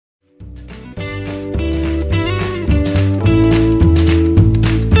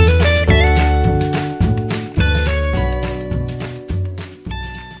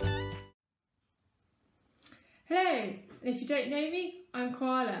Naomi, I'm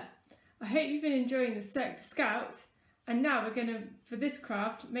Koala. I hope you've been enjoying the Cirque du Scout, and now we're going to, for this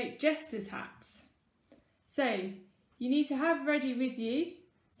craft, make Jesters hats. So, you need to have ready with you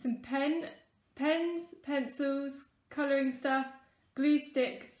some pens, pencils, colouring stuff, glue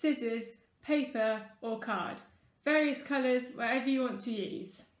stick, scissors, paper or card. Various colours, whatever you want to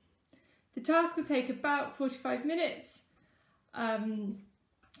use. The task will take about 45 minutes. And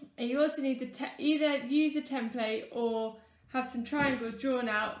you also need either use a template or have some triangles drawn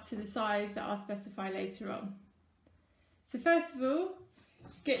out to the size that I'll specify later on. So first of all,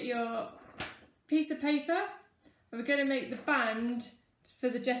 get your piece of paper and we're going to make the band for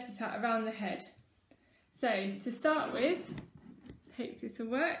the Jester's hat around the head. So to start with, hope this will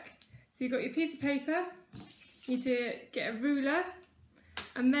work. So you've got your piece of paper, you need to get a ruler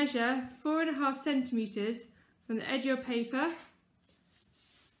and measure 4.5 centimetres from the edge of your paper.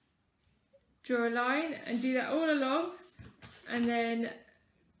 Draw a line and do that all along, and then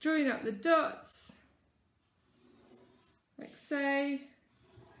join up the dots like so,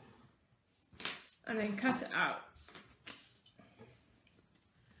 and then cut it out.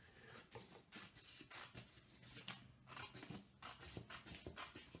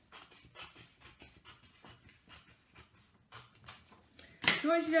 So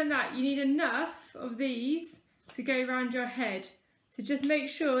once you've done that, you need enough of these to go around your head. So just make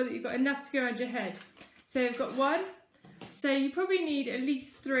sure that you've got enough to go around your head. So I've got one. So you probably need at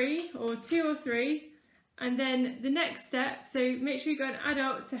least 3 or 2 or 3. And then the next step, so make sure you've got an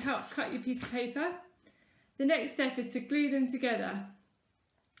adult to help cut your piece of paper. The next step is to glue them together.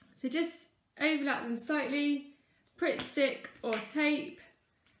 So just overlap them slightly, Pritt stick or tape,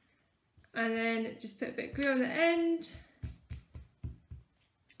 and then just put a bit of glue on the end.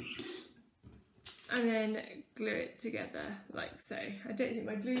 And then glue it together like so. I don't think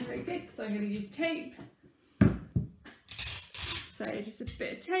my glue is very good, so I'm going to use tape. So just a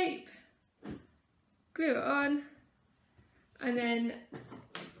bit of tape, glue it on, and then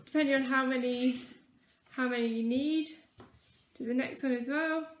depending on how many you need, do the next one as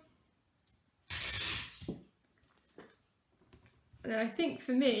well. And then I think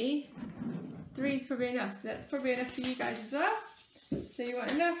for me, 3 is probably enough, so that's probably enough for you guys as well. So you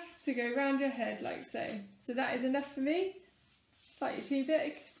want enough to go around your head like so. So that is enough for me, slightly too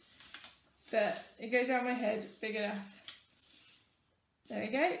big, but it goes around my head big enough. There we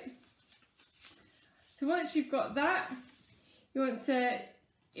go. So once you've got that, you want to,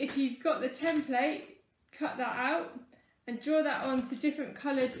 if you've got the template, cut that out and draw that onto different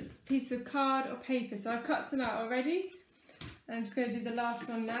coloured pieces of card or paper. So I've cut some out already, and I'm just going to do the last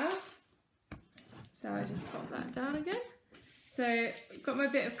one now. So I just pop that down again. So I've got my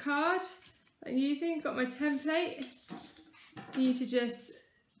bit of card that I'm using, got my template. So you need to just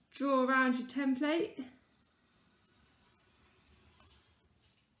draw around your template,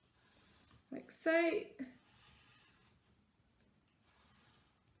 like so.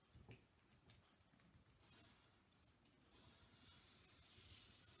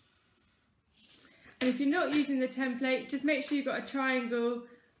 And if you're not using the template, just make sure you've got a triangle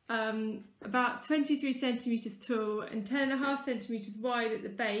about 23 centimetres tall and 10.5 centimetres wide at the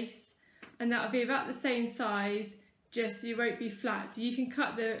base, and that'll be about the same size, just so you won't be flat. So you can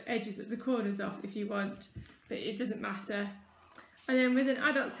cut the edges at the corners off if you want, but it doesn't matter. And then with an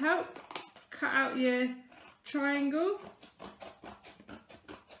adult's help, cut out your triangle.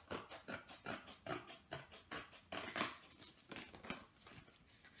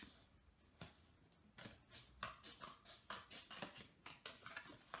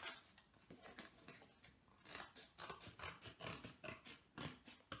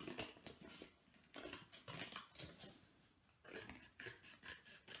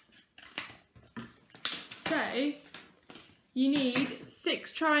 So you need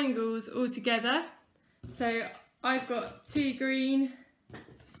 6 triangles altogether. So I've got 2 green,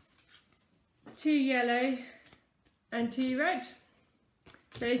 2 yellow and 2 red.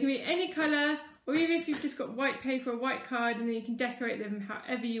 So they can be any colour, or even if you've just got white paper or white card, and then you can decorate them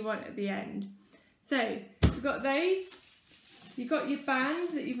however you want at the end. So you've got those, you've got your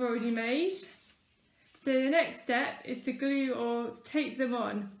band that you've already made. So the next step is to glue or tape them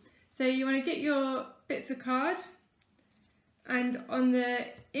on. So you want to get your bits of card, and on the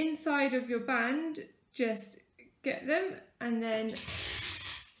inside of your band just get them and then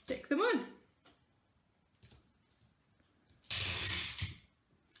stick them on.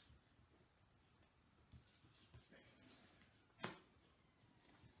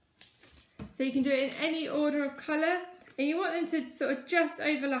 So you can do it in any order of colour, and you want them to sort of just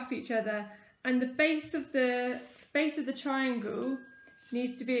overlap each other, and the base of the triangle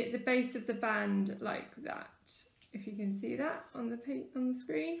needs to be at the base of the band like that. if you can see that on the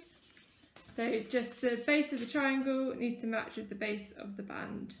screen. So just the base of the triangle needs to match with the base of the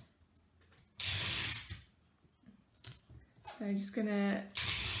band. So I'm just going to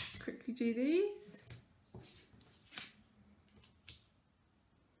quickly do these.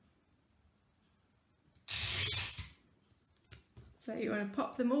 So you want to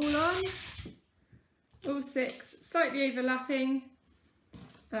pop them all on, all 6, slightly overlapping,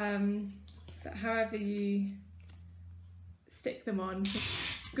 but however you stick them on,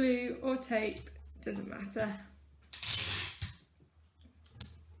 glue or tape, doesn't matter.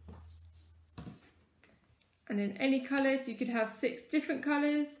 And in any colours, you could have 6 different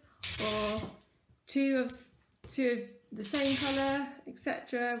colours or 2 of the same colour,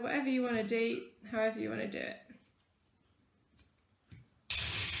 etc. Whatever you want to do, however you want to do it.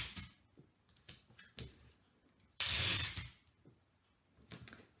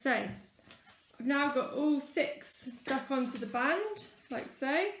 So I've now got all 6 stuck onto the band, like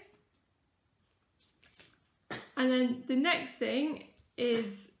so. And then the next thing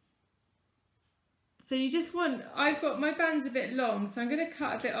is, so you just want, I've got my band's a bit long, so I'm going to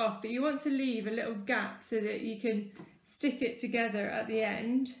cut a bit off, but you want to leave a little gap so that you can stick it together at the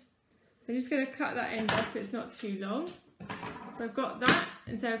end. So I'm just going to cut that end off so it's not too long. So I've got that,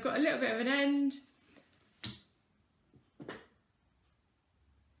 and so I've got a little bit of an end.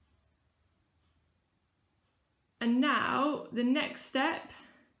 And now the next step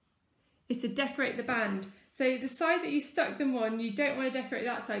is to decorate the band. So the side that you stuck them on, you don't want to decorate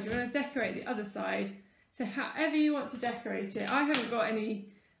that side, you want to decorate the other side. So however you want to decorate it. I haven't got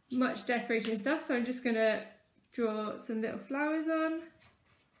much decoration stuff, so I'm just going to draw some little flowers on.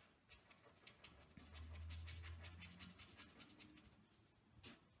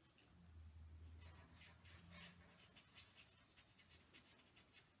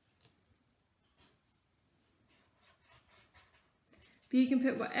 But you can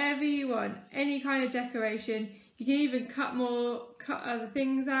put whatever you want, any kind of decoration. You can even cut other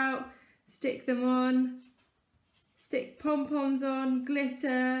things out, stick them on, stick pom-poms on,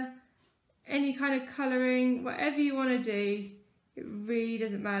 glitter, any kind of colouring, whatever you want to do, it really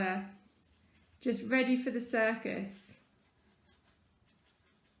doesn't matter. Just ready for the circus.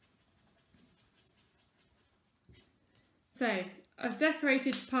 So I've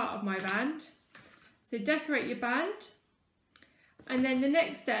decorated part of my band. So decorate your band. And then the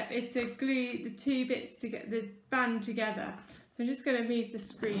next step is to glue the 2 bits to get the band together. So I'm just going to move the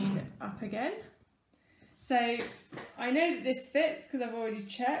screen up again. So I know that this fits because I've already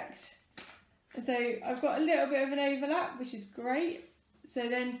checked. And so I've got a little bit of an overlap, which is great. So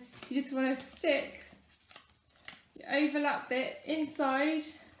then you just want to stick the overlap bit inside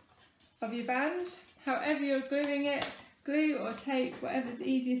of your band. However you're gluing it, glue or tape, whatever's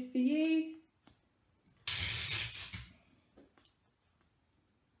easiest for you.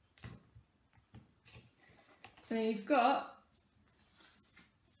 And then you've got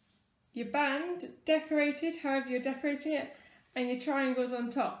your band decorated, however you're decorating it, and your triangles on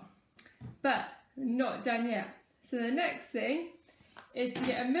top. But not done yet. So the next thing is to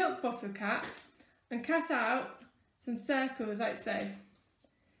get a milk bottle cap and cut out some circles like so.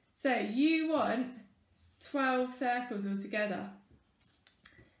 So you want 12 circles altogether.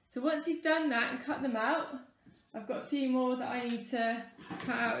 So once you've done that and cut them out, I've got a few more that I need to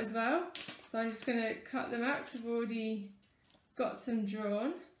cut out as well. So I'm just going to cut them out because I've already got some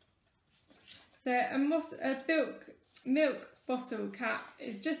drawn. So a milk bottle cap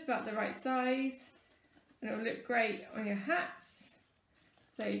is just about the right size and it will look great on your hats.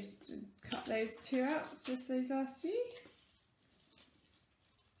 So just cut those 2 out, just those last few.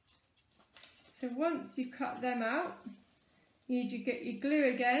 So once you cut them out, you need to get your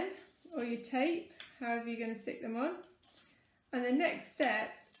glue again or your tape, however you're going to stick them on. And the next step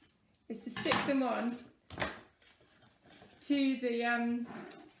is to stick them on to the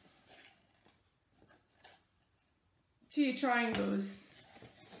to your triangles.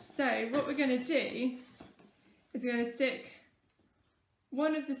 So what we're going to do is we're going to stick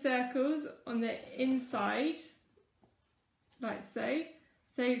one of the circles on the inside, like so.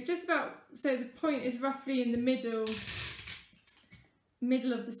 So just about, so the point is roughly in the middle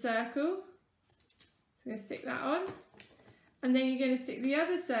of the circle. So I'm going to stick that on. And then you're going to stick the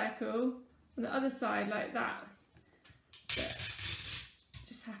other circle on the other side like that. But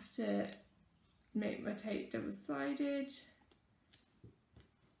just have to make my tape double-sided.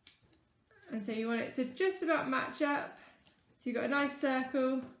 And so you want it to just about match up. So you've got a nice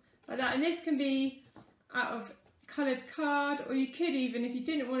circle like that. And this can be out of coloured card, or you could even, if you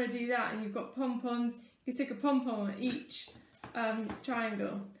didn't want to do that and you've got pom-poms, you can stick a pom-pom on each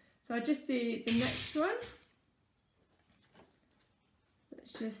triangle. So I just do the next one.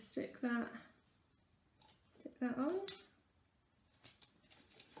 just stick that on.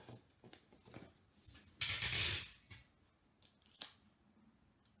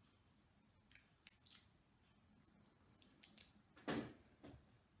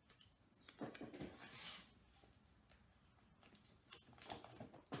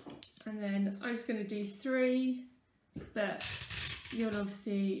 And then I'm just going to do 3, but you'll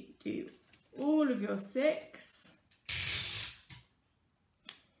obviously do all of your 6.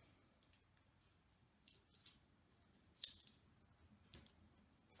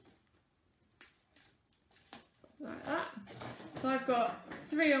 Like that. So I've got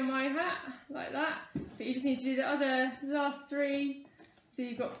 3 on my hat, like that, but you just need to do the last 3. So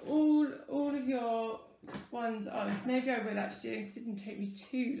you've got all of your ones on. So maybe I will actually do it because it didn't take me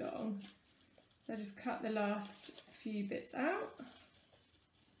too long. So I just cut the last few bits out.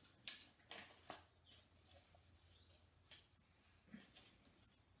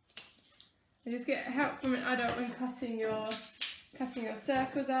 And just get help from an adult when cutting your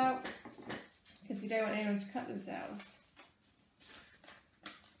circles out, because we don't want anyone to cut themselves.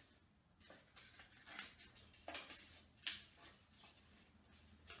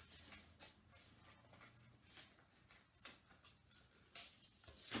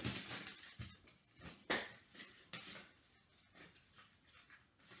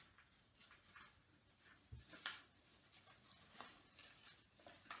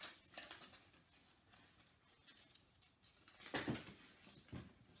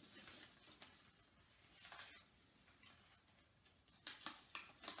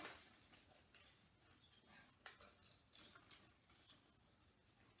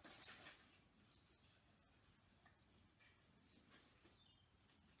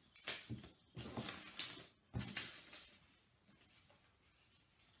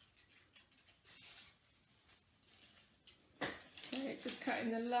 Just cutting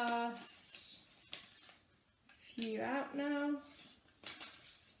the last few out now.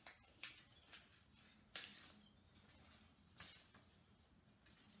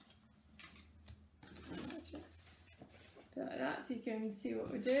 Just do like that so you can see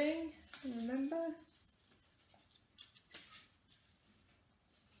what we're doing and remember.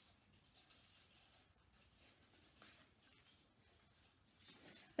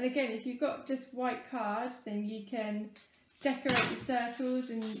 And again, if you've got just white card, then you can decorate the circles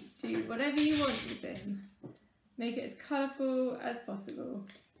and do whatever you want with them. Make it as colourful as possible.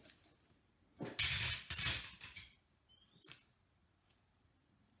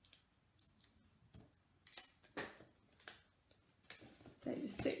 So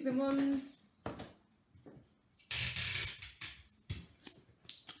just stick them on.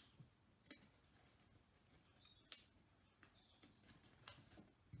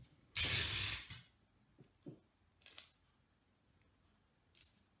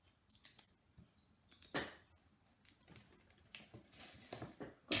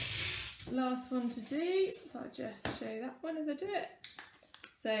 Last one to do, so I'll just show you that one as I do it.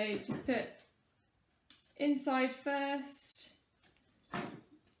 So just put inside first,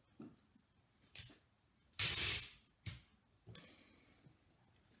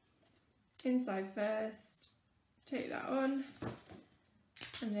 take that on,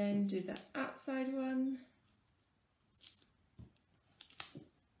 and then do the outside one,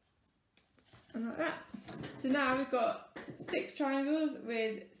 and like that. So now we've got 6 triangles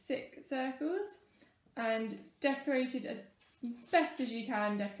with 6 circles, and decorated as best as you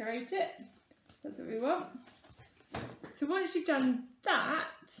can decorate it. That's what we want. So once you've done that,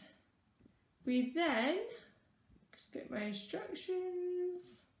 we then, just get my instructions,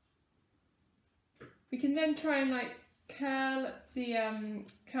 we can then try and like curl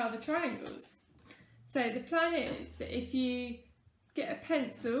the triangles. So the plan is that if you get a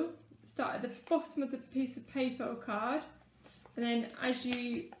pencil, start at the bottom of the piece of paper or card, and then as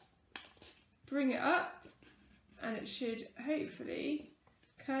you bring it up, and it should hopefully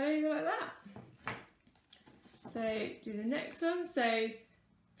curl over like that. So do the next one. So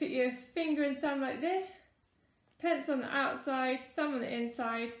put your finger and thumb like this, pencil on the outside, thumb on the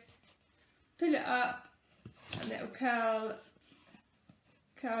inside, pull it up, and it'll curl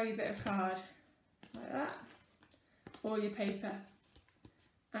your bit of card like that, or your paper.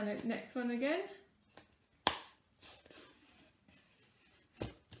 And the next one again.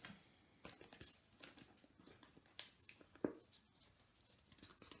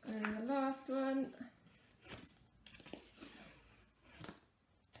 And then the last one.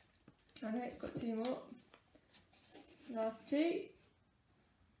 Okay, got 2 more. Last 2.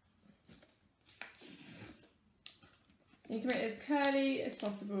 You can make it as curly as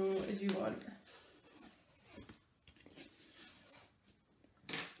possible as you want.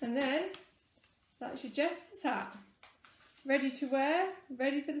 And then that's your Jesters hat. Ready to wear,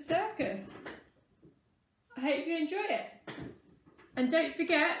 ready for the circus. I hope you enjoy it. And don't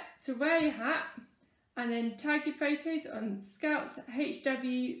forget to wear your hat and then tag your photos on Scouts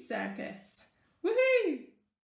HW Circus. Woohoo!